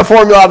actually gotten the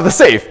formula out of the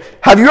safe.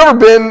 Have you ever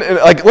been,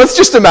 let's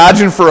just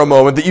imagine for a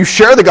moment that you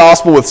share the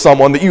gospel with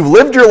someone, that you've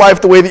lived your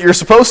life the way that you're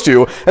supposed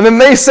to, and then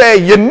they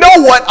say, you know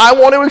what, I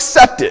want to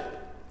accept it.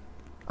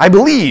 I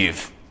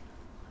believe.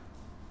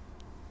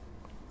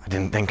 I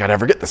didn't think I'd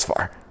ever get this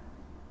far.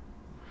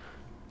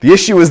 The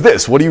issue is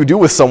this: what do you do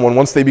with someone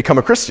once they become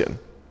a Christian?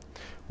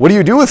 What do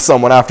you do with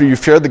someone after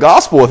you've shared the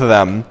gospel with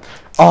them?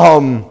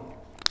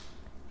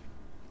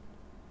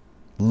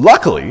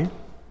 Luckily,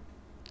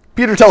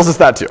 Peter tells us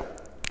that too.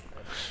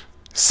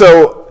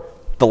 So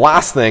the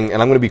last thing,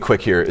 and I'm going to be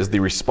quick here, is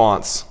the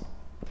response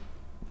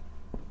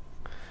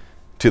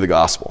to the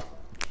gospel.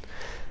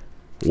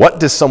 What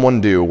does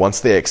someone do once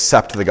they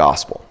accept the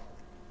gospel?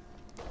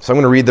 So I'm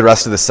going to read the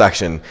rest of this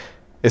section.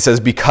 It says,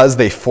 because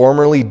they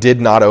formerly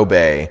did not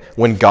obey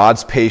when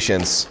God's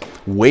patience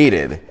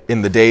waited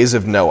in the days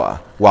of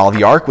Noah, while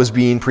the ark was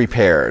being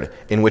prepared,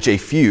 in which a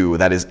few,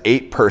 that is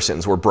 8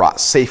 persons, were brought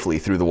safely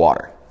through the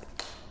water.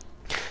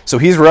 So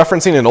he's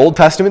referencing an Old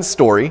Testament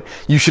story.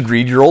 You should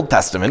read your Old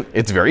Testament.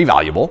 It's very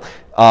valuable.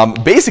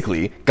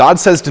 Basically, God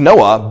says to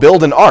Noah,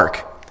 build an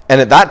ark. And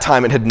at that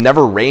time, it had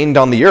never rained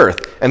on the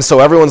earth. And so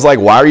everyone's like,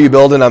 why are you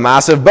building a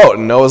massive boat?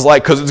 And Noah's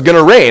like, because it's going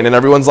to rain. And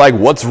everyone's like,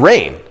 what's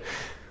rain?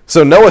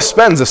 So Noah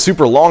spends a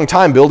super long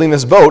time building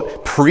this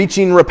boat,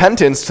 preaching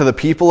repentance to the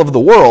people of the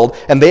world,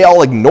 and they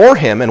all ignore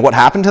him. And what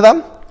happened to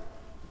them?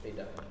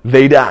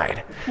 They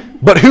died.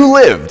 But who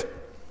lived?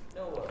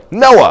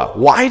 Noah.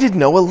 Why did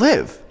Noah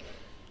live?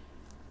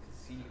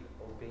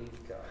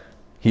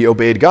 He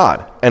obeyed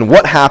God. And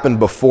what happened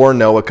before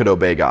Noah could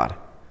obey God?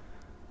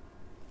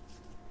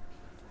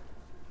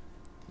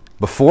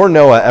 Before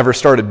Noah ever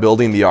started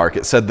building the ark,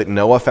 it said that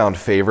Noah found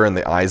favor in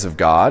the eyes of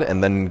God,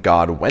 and then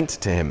God went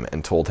to him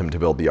and told him to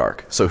build the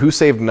ark. So who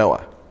saved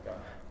Noah?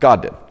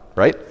 God did,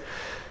 right?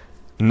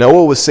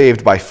 Noah was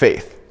saved by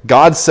faith.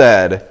 God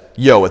said,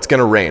 yo, it's going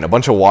to rain. A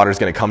bunch of water is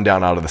going to come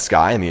down out of the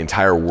sky, and the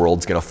entire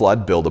world's going to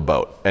flood. Build a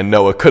boat. And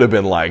Noah could have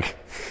been like,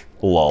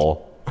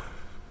 lol.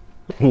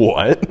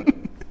 What?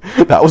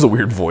 That was a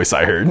weird voice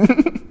I heard.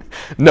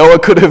 Noah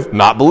could have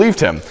not believed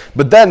him.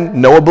 But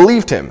then Noah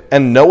believed him,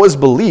 and Noah's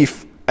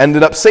belief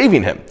ended up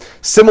saving him,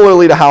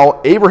 similarly to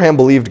how Abraham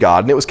believed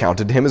God and it was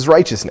counted to him as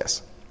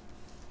righteousness.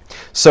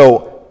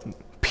 So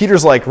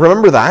Peter's like,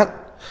 remember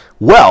that?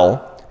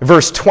 Well,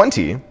 verse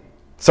 21,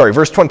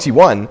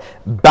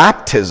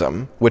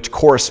 baptism, which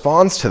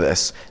corresponds to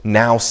this,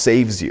 now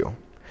saves you.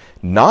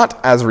 Not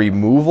as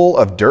removal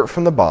of dirt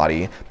from the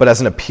body, but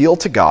as an appeal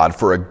to God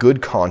for a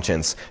good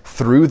conscience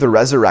through the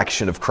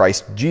resurrection of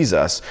Christ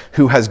Jesus,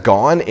 who has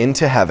gone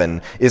into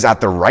heaven, is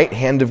at the right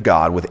hand of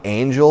God with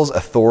angels,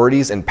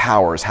 authorities, and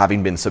powers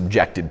having been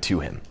subjected to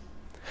him.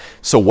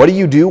 So what do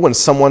you do when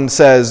someone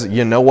says,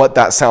 you know what,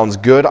 that sounds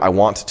good, I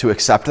want to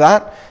accept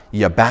that?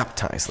 You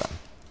baptize them.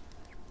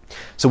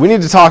 So we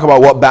need to talk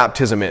about what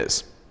baptism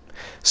is.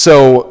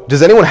 So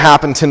does anyone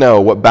happen to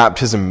know what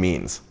baptism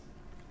means?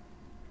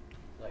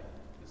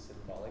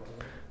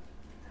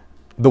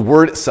 The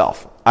word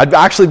itself. I'd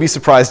actually be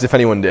surprised if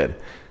anyone did.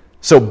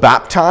 So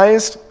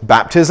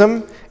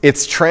baptism,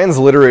 it's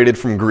transliterated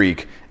from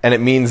Greek, and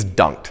it means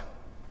dunked.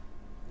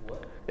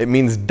 What? It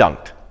means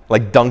dunked,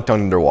 like dunked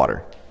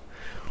underwater.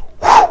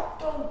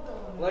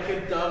 Like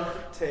a dunk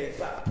tank.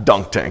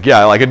 Dunk tank,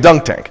 yeah, like a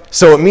dunk tank.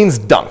 So it means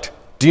dunked.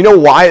 Do you know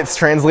why it's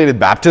translated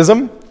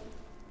baptism?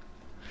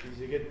 Because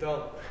you get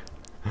dunked.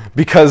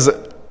 Because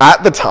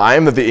at the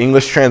time that the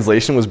English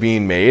translation was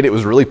being made, it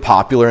was really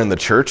popular in the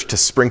church to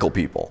sprinkle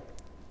people.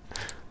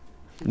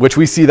 Which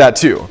we see that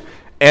too.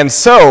 And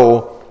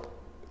so,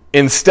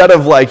 instead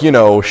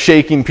of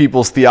shaking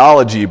people's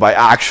theology by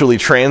actually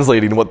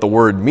translating what the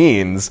word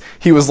means,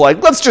 he was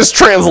like, let's just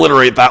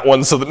transliterate that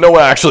one so that no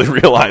one actually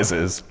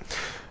realizes.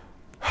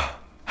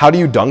 How do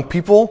you dunk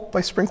people? By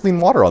sprinkling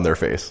water on their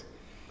face.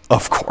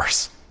 Of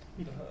course.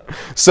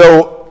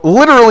 So,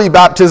 literally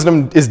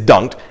baptism is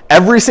dunked.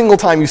 Every single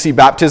time you see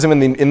baptism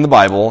in the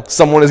Bible,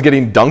 someone is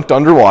getting dunked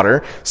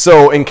underwater.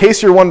 So, in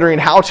case you're wondering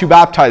how to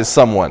baptize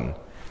someone,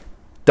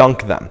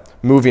 dunk them.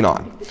 Moving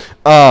on.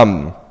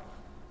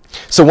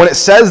 So when it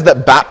says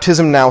that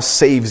baptism now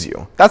saves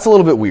you, that's a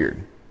little bit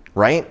weird,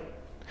 right?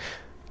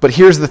 But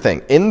here's the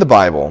thing. In the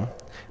Bible,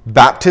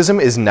 baptism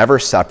is never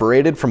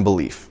separated from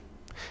belief.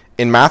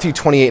 In Matthew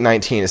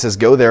 28:19, it says,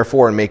 "Go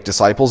therefore and make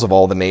disciples of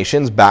all the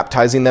nations,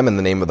 baptizing them in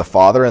the name of the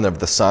Father and of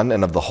the Son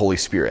and of the Holy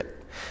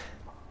Spirit."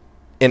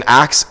 In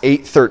Acts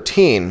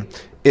 8:13,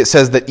 it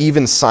says that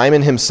even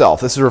Simon himself,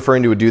 this is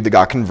referring to a dude that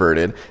got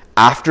converted,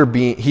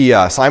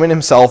 Simon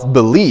himself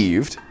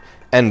believed,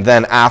 and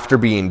then after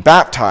being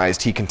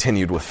baptized, he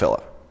continued with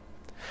Philip.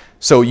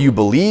 So you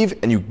believe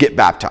and you get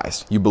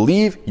baptized. You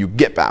believe, you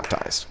get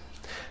baptized.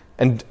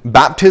 And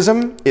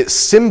baptism, it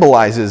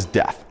symbolizes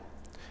death.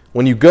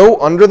 When you go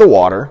under the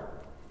water,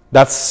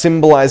 that's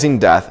symbolizing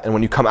death, and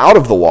when you come out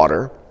of the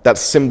water,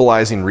 that's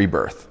symbolizing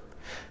rebirth.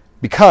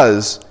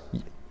 Because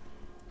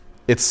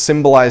it's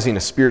symbolizing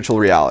a spiritual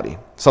reality,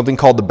 something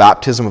called the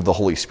baptism of the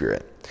Holy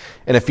Spirit.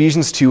 In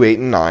Ephesians 2:8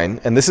 and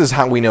 9, and this is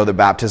how we know that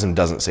baptism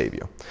doesn't save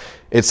you.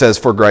 It says,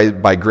 "For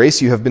by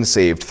grace you have been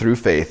saved through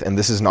faith, and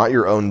this is not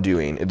your own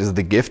doing. It is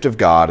the gift of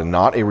God and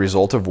not a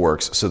result of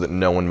works, so that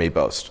no one may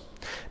boast."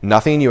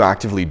 Nothing you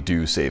actively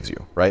do saves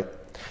you, right?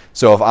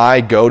 So if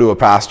I go to a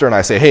pastor and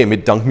I say, hey,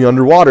 dunk me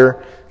underwater,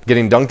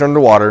 getting dunked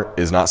underwater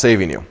is not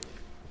saving you.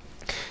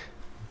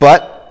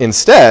 But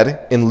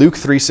instead, in Luke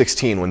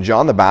 3:16, when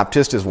John the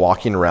Baptist is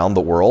walking around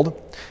the world,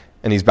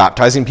 and he's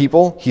baptizing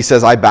people, he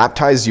says, "I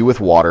baptize you with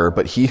water,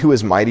 but he who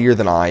is mightier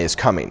than I is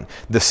coming,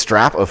 the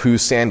strap of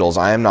whose sandals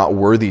I am not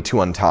worthy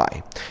to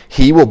untie.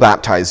 He will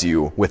baptize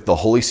you with the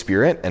Holy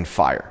Spirit and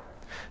fire."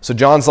 So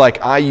John's like,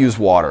 I use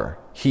water.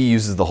 He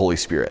uses the Holy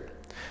Spirit.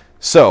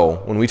 So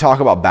when we talk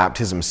about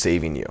baptism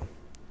saving you,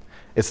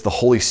 it's the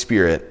Holy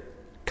Spirit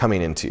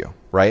coming into you,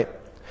 right?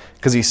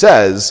 Because he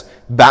says,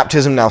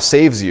 baptism now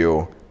saves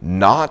you,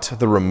 not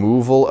the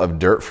removal of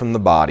dirt from the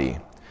body,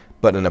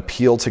 but an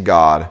appeal to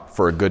God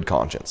for a good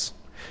conscience.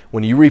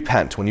 When you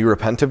repent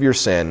of your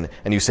sin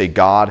and you say,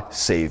 God,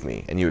 save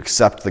me, and you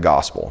accept the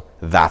gospel,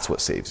 that's what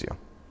saves you.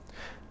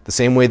 The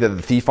same way that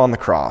the thief on the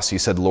cross, he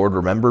said, Lord,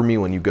 remember me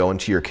when you go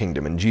into your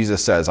kingdom. And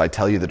Jesus says, I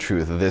tell you the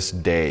truth, this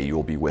day you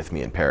will be with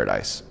me in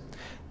paradise.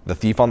 The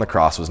thief on the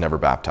cross was never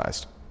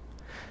baptized.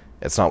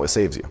 It's not what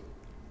saves you.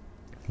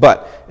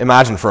 But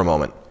imagine for a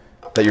moment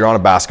that you're on a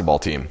basketball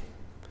team.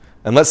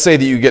 And let's say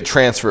that you get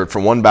transferred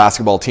from one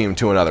basketball team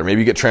to another.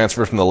 Maybe you get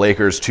transferred from the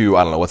Lakers to,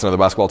 I don't know, what's another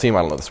basketball team? I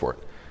don't know the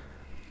sport.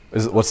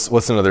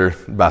 What's another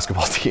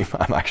basketball team?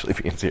 I'm actually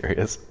being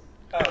serious.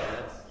 Oh,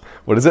 Nets.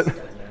 What is it?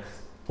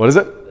 What is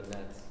it?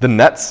 The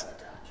Nets?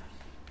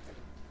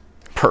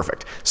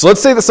 Perfect. So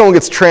let's say that someone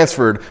gets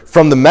transferred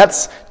from the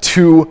Mets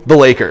to the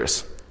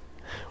Lakers.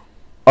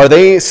 Are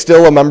they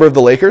still a member of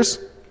the Lakers?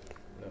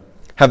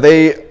 Have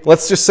they,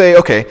 let's just say,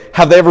 okay,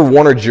 have they ever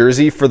worn a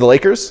jersey for the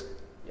Lakers?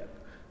 Yep.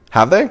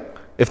 Have they?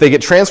 If they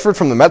get transferred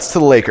from the Mets to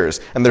the Lakers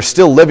and they're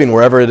still living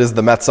wherever it is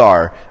the Mets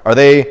are have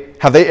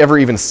they ever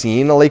even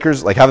seen a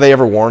Lakers, like have they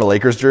ever worn a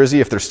Lakers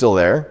jersey if they're still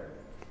there?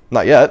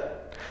 Not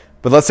yet.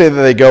 But let's say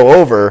that they go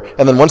over,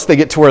 and then once they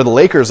get to where the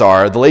Lakers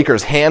are, the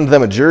Lakers hand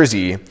them a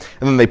jersey, and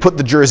then they put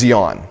the jersey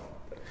on.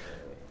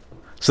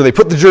 So they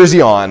put the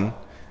jersey on,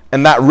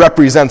 and that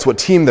represents what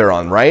team they're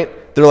on,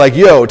 right? They're like,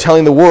 yo,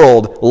 telling the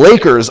world,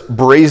 Lakers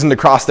brazened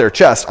across their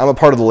chest, I'm a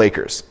part of the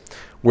Lakers.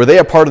 Were they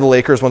a part of the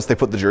Lakers once they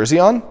put the jersey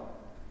on?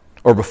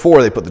 Or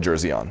before they put the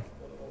jersey on?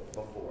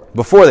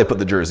 Before they put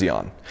the jersey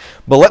on.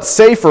 But let's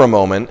say for a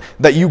moment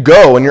that you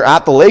go and you're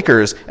at the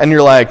Lakers and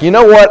you're like, you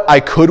know what, I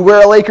could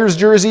wear a Lakers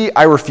jersey,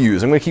 I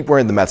refuse. I'm going to keep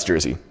wearing the Mets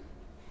jersey.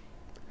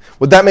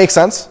 Would that make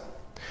sense?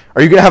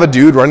 Are you going to have a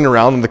dude running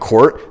around in the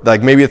court,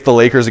 like maybe it's the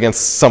Lakers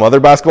against some other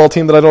basketball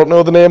team that I don't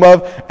know the name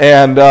of,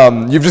 and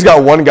you've just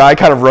got one guy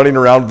kind of running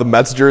around with the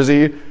Mets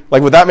jersey?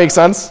 Like, would that make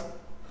sense?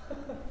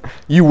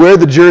 You wear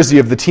the jersey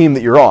of the team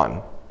that you're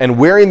on. And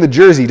wearing the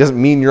jersey doesn't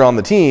mean you're on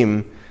the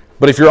team,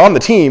 but if you're on the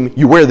team,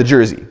 you wear the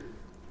jersey.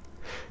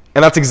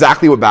 And that's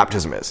exactly what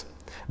baptism is.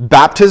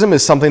 Baptism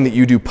is something that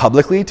you do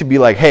publicly to be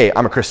like, hey,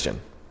 I'm a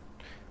Christian.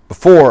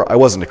 Before, I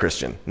wasn't a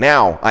Christian.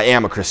 Now, I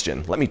am a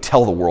Christian. Let me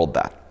tell the world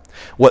that.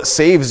 What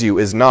saves you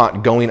is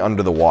not going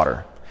under the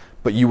water,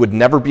 but you would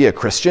never be a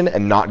Christian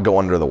and not go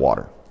under the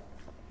water.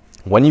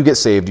 When you get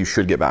saved, you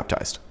should get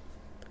baptized.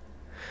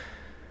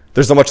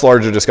 There's a much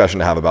larger discussion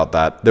to have about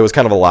that. There was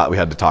kind of a lot we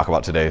had to talk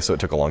about today, so it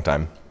took a long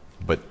time.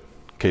 But,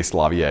 case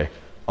lavier.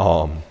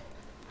 I'm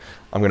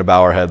going to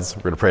bow our heads.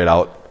 We're going to pray it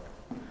out.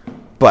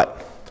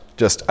 But,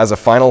 just as a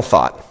final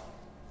thought,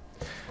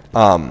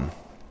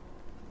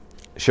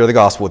 share the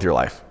gospel with your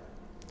life.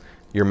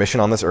 Your mission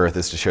on this earth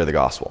is to share the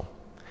gospel.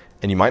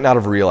 And you might not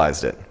have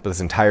realized it, but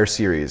this entire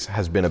series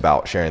has been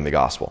about sharing the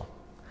gospel.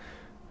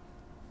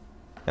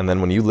 And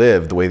then when you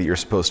live the way that you're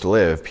supposed to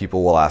live,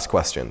 people will ask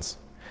questions.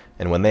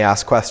 And when they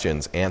ask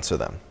questions, answer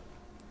them.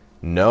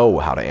 Know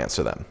how to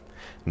answer them.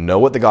 Know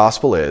what the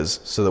gospel is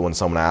so that when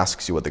someone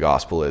asks you what the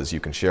gospel is, you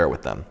can share it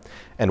with them.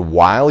 And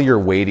while you're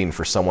waiting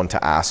for someone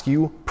to ask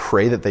you,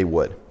 pray that they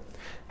would.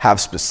 Have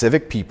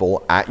specific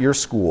people at your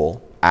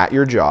school, at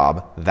your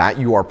job, that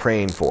you are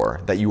praying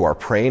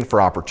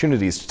for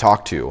opportunities to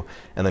talk to,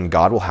 and then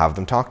God will have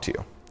them talk to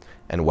you.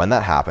 And when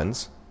that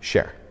happens,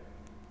 share.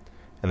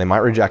 And they might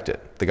reject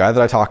it. The guy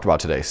that I talked about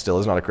today still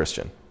is not a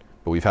Christian,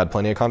 but we've had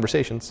plenty of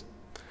conversations,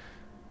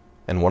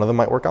 and one of them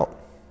might work out.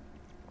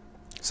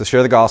 So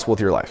share the gospel with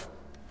your life.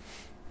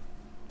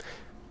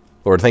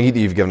 Lord, thank you that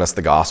you've given us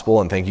the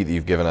gospel, and thank you that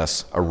you've given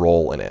us a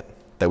role in it,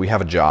 that we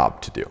have a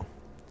job to do.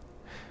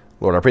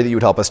 Lord, I pray that you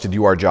would help us to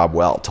do our job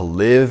well, to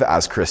live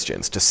as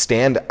Christians, to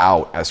stand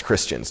out as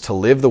Christians, to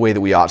live the way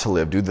that we ought to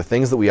live, do the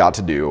things that we ought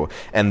to do,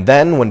 and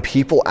then when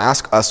people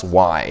ask us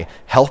why,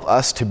 help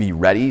us to be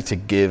ready to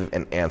give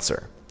an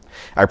answer.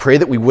 I pray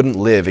that we wouldn't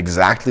live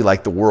exactly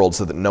like the world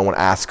so that no one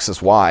asks us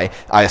why.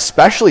 I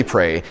especially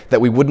pray that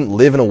we wouldn't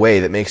live in a way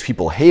that makes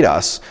people hate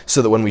us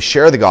so that when we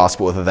share the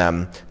gospel with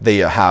them, they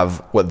have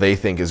what they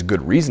think is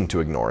good reason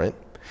to ignore it.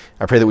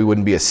 I pray that we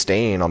wouldn't be a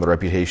stain on the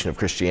reputation of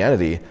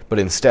Christianity, but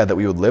instead that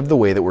we would live the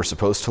way that we're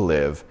supposed to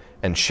live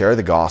and share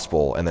the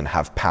gospel and then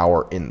have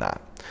power in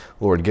that.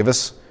 Lord, give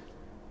us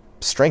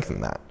strength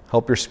in that.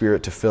 Help your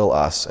Spirit to fill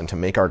us and to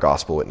make our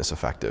gospel witness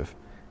effective.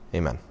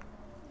 Amen.